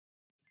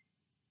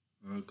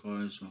Alright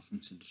guys, welcome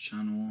to the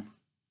channel.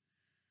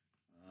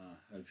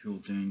 Hope you're all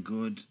doing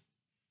good.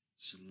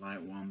 It's a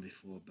late one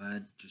before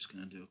bed. Just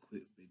gonna do a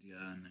quick video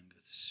and then go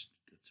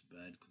to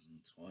bed because I'm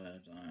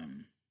tired.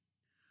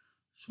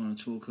 Just want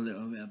to talk a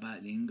little bit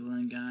about the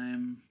England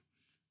game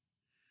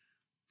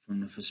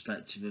from the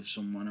perspective of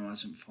someone who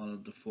hasn't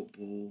followed the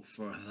football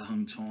for a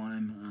long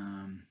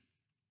time.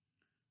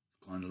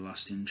 Kind of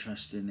lost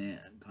interest in it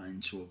and got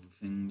into other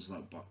things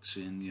like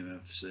boxing,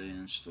 UFC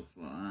and stuff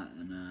like that,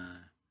 and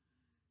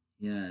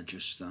yeah,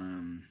 just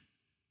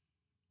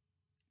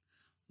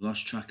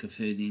lost track of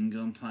who the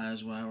England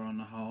players were on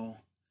the whole.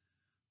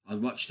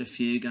 I'd watched a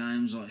few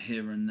games like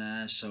here and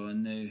there, so I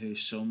knew who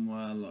some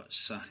were, like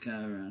Saka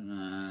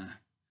and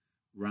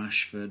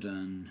Rashford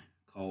and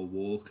Cole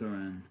Walker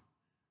and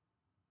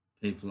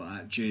people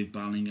like that. Jude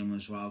Bellingham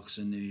as well, because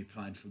I knew he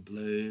played for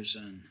Blues,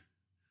 and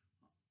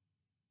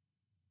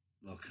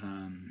like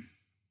I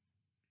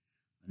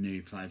knew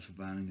he played for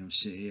Birmingham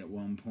City at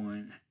one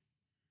point,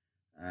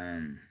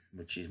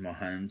 which is my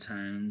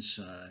hometown.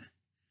 So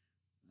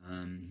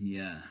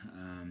yeah.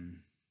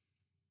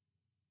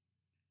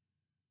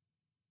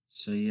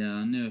 So yeah,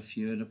 I knew a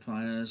few of the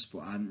players, but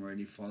I hadn't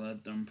really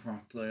followed them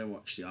properly. I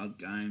watched the odd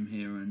game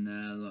here and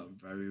there, like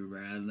very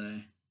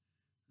rarely.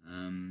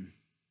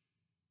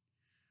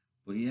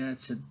 But yeah,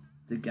 to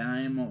the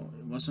game,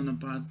 it wasn't a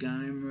bad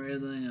game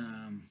really.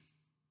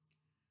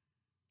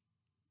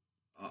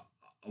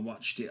 I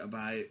watched it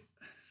about, I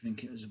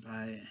think it was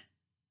about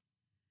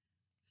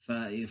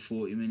 30 or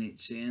 40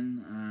 minutes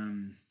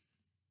in.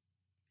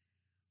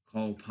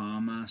 Cole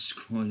Palmer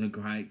scored a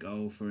great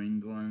goal for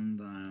England.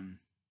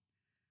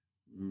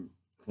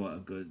 Quite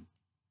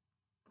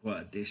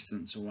a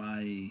distance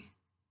away.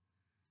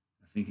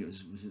 I think it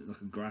was it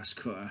like a grass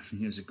cutter? I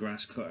think it was a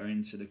grass cutter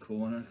into the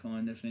corner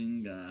kind of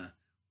thing,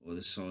 or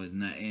the side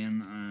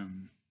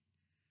netting.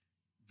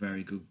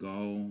 Very good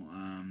goal.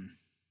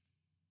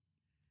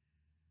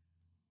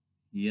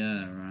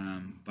 Yeah,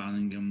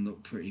 Bellingham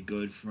looked pretty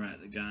good throughout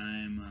the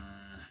game.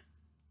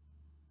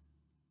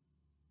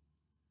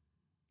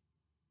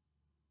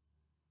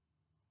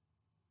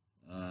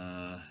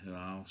 Who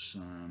else?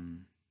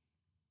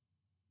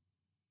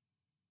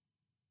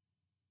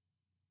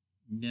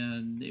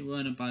 Yeah, it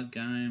weren't a bad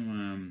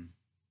game.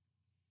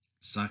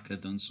 Saka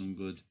done some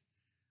good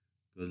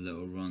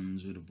little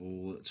runs with the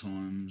ball at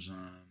times.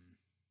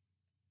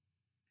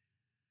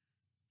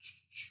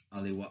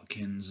 Ali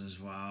Watkins as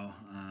well.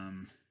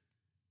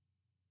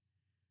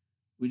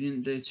 We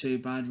didn't do too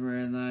bad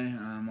really.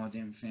 I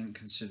didn't think,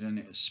 considering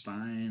it was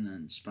Spain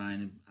and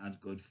Spain had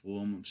good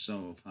form.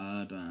 So I've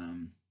heard.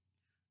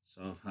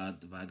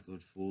 They've had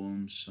good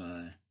form.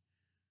 So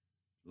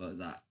like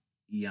that,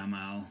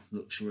 Yamal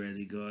looks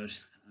really good.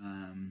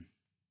 And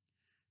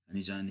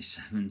he's only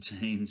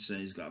 17, so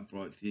he's got a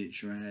bright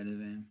future ahead of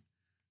him.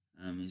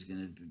 He's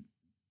going to be,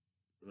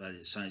 well,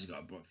 it says he's got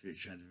a bright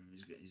future ahead of him.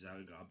 He's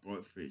already got a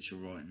bright future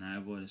right now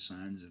by the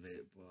sounds of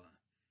it, but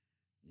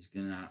he's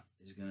gonna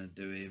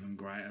do even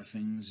greater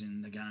things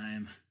in the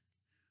game,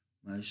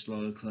 most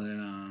likely.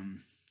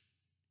 And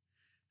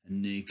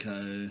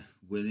Nico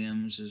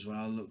Williams as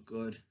well looked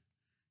good.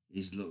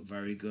 He's looked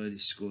very good. He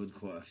scored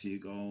quite a few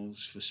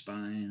goals for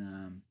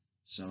Spain.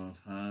 So I've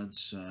heard.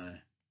 So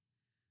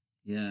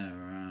yeah.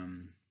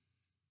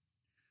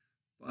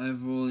 But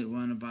overall, it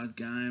wasn't a bad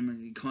game,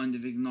 and it kind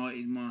of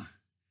ignited me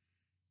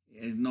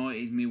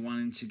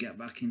wanting to get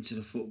back into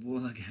the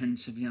football again.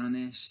 To be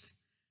honest,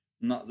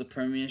 not the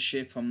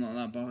Premiership. I'm not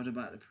that bothered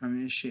about the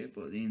Premiership,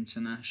 but the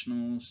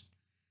internationals,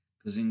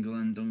 because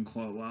England done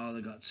quite well.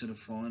 They got to the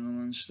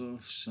final and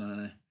stuff.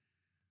 So,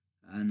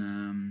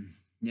 and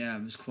yeah,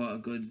 it was quite a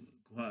good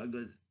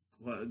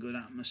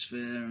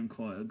atmosphere and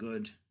quite a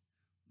good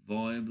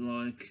vibe,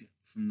 like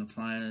from the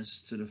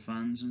players to the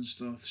fans and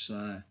stuff.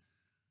 So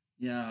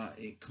yeah,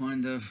 it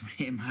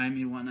made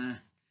me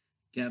wanna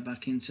get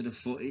back into the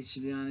footy, to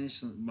be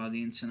honest, by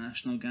the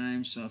international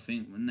games. So I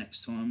think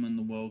next time when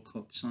the World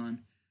Cup's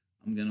on,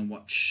 I'm gonna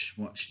watch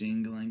the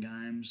England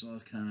games.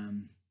 Like I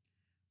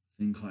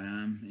think I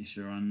am, if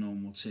they're on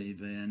normal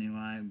TV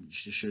anyway,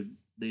 which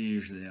they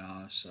usually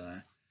are.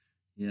 So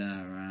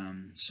yeah,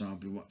 so I'll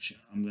be watching.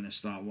 I'm gonna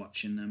start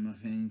watching them, I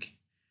think,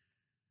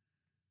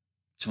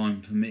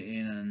 time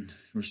permitting and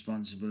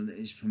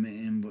responsibilities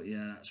permitting. But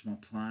yeah, that's my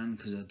plan,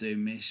 because I do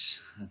miss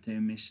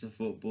the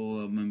football.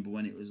 I remember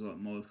when it was like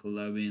Michael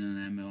Owen and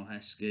Emil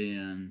Heskey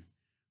and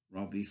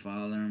Robbie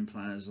Fowler and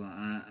players like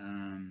that,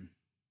 and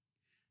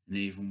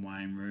even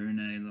Wayne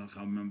Rooney. Like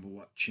I remember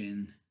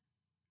watching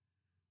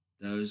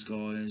those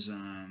guys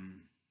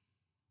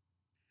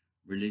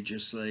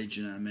religiously. Do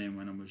you know what I mean?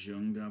 When I was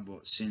younger,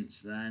 but since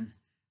then,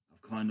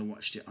 I've kind of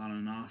watched it on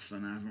and off,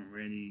 and I haven't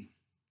really.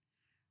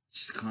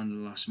 Just kind of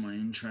lost my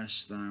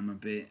interest a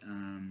bit.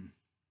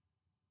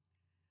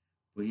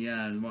 But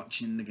yeah,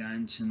 watching the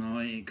game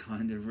tonight, it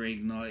kind of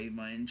reignited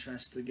my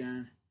interest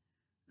again,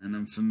 and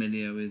I'm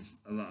familiar with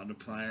a lot of the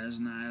players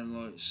now.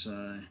 Like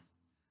so,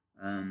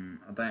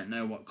 I don't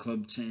know what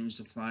club teams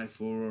to play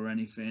for or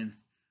anything.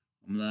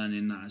 I'm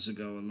learning that as I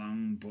go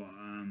along, but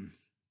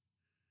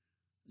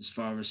as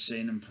far as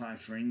seeing them play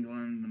for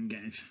England, I'm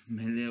getting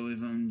familiar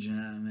with them. Do you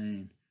know what I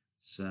mean?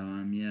 So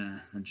yeah,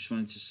 I just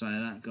wanted to say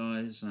that,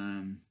 guys.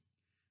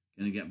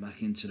 Gonna get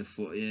back into the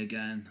footy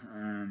again.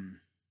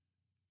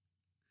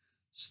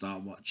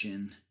 Start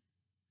watching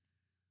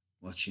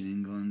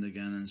England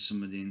again and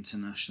some of the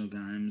international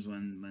games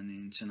when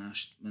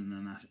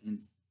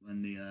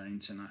the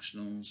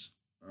internationals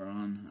are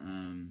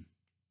on.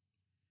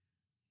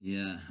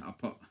 Yeah, I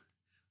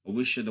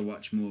wish I'd have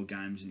watched more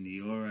games in the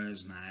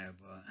Euros now,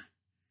 but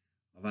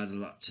I've had a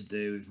lot to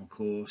do with my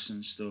course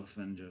and stuff,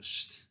 and I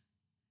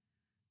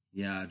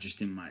just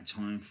didn't make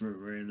time for it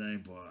really.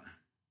 But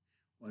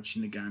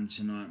watching the game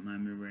tonight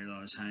made me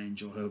realise how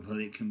enjoyable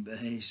it can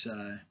be.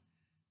 So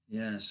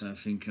yeah, so I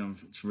think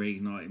it's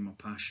reignited my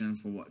passion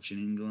for watching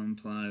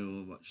England play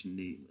or watching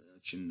the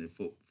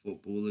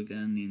football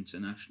again, the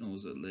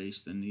internationals at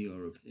least, and the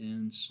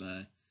Europeans.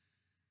 So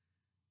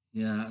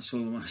yeah, that's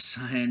all I want to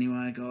say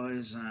anyway,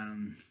 guys.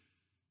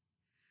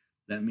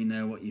 Let me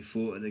know what you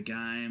thought of the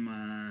game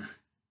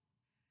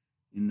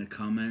in the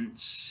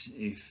comments.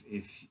 If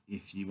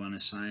you want to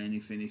say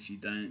anything, if you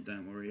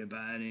don't worry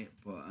about it.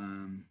 But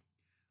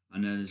I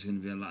know there's going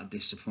to be a lot of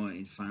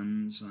disappointed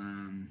fans.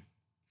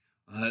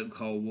 I hope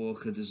Cole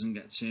Walker doesn't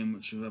get too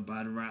much of a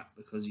bad rap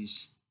because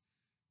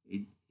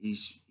he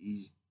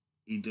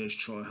does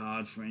try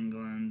hard for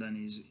England and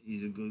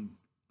he's a good.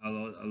 I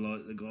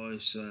like the guy.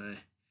 So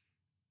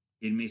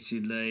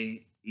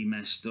admittedly he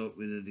messed up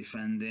with the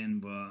defending,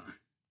 but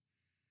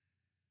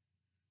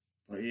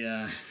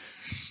yeah,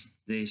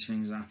 these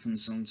things happen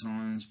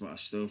sometimes. But I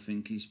still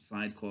think he's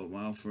played quite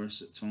well for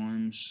us at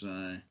times.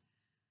 So,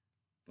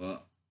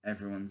 but I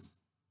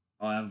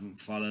haven't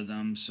followed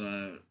him,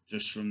 so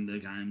just from the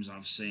games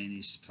I've seen,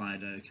 he's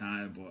played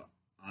okay, but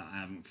I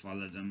haven't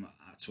followed him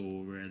at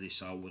all really,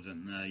 so I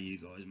wouldn't know. You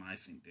guys may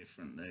think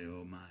differently,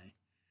 you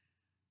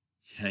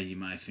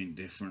may think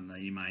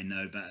differently. You may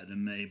know better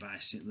than me,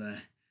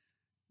 basically.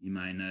 You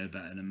may know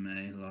better than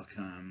me,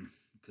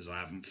 because I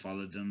haven't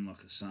followed them,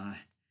 like I say.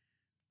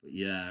 But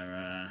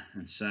yeah,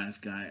 and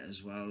Southgate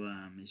as well.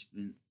 I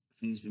think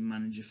he's been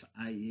manager for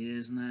 8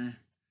 years now.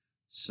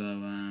 So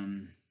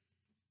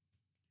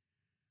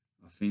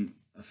I think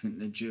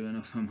they're due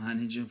enough a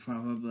manager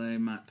probably.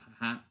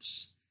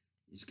 Perhaps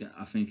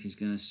I think he's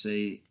going to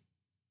see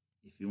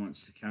if he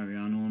wants to carry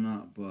on or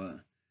not.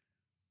 But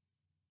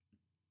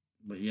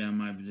yeah,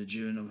 maybe they're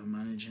due another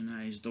manager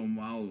now. He's done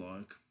well.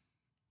 Like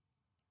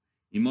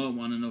he might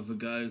want another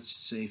go to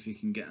see if he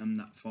can get him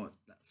that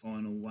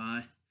final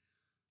way.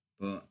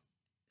 But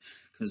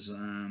because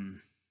a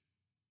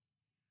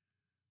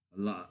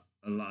lot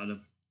of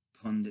the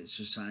pundits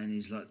are saying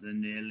he's like the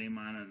nearly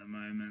man at the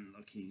moment,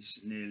 like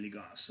he's nearly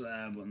got us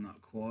there but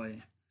not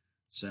quite.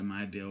 So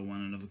maybe I'll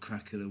want another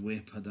crack of the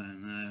whip. I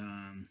don't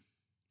know.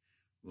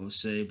 We'll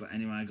see. But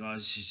anyway,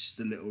 guys, it's just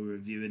a little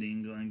review of the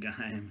England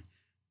game.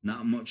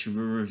 Not much of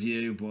a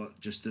review, but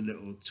just a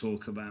little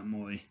talk about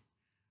my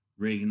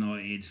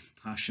reignited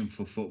passion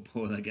for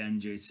football again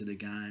due to the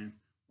game,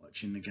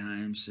 watching the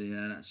game. So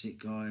yeah, that's it,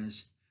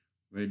 guys.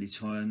 Really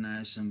tired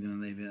now, so I'm going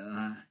to leave it at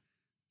that.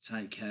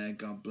 Take care.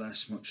 God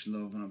bless. Much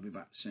love, and I'll be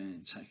back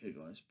soon. Take care,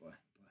 guys. Bye.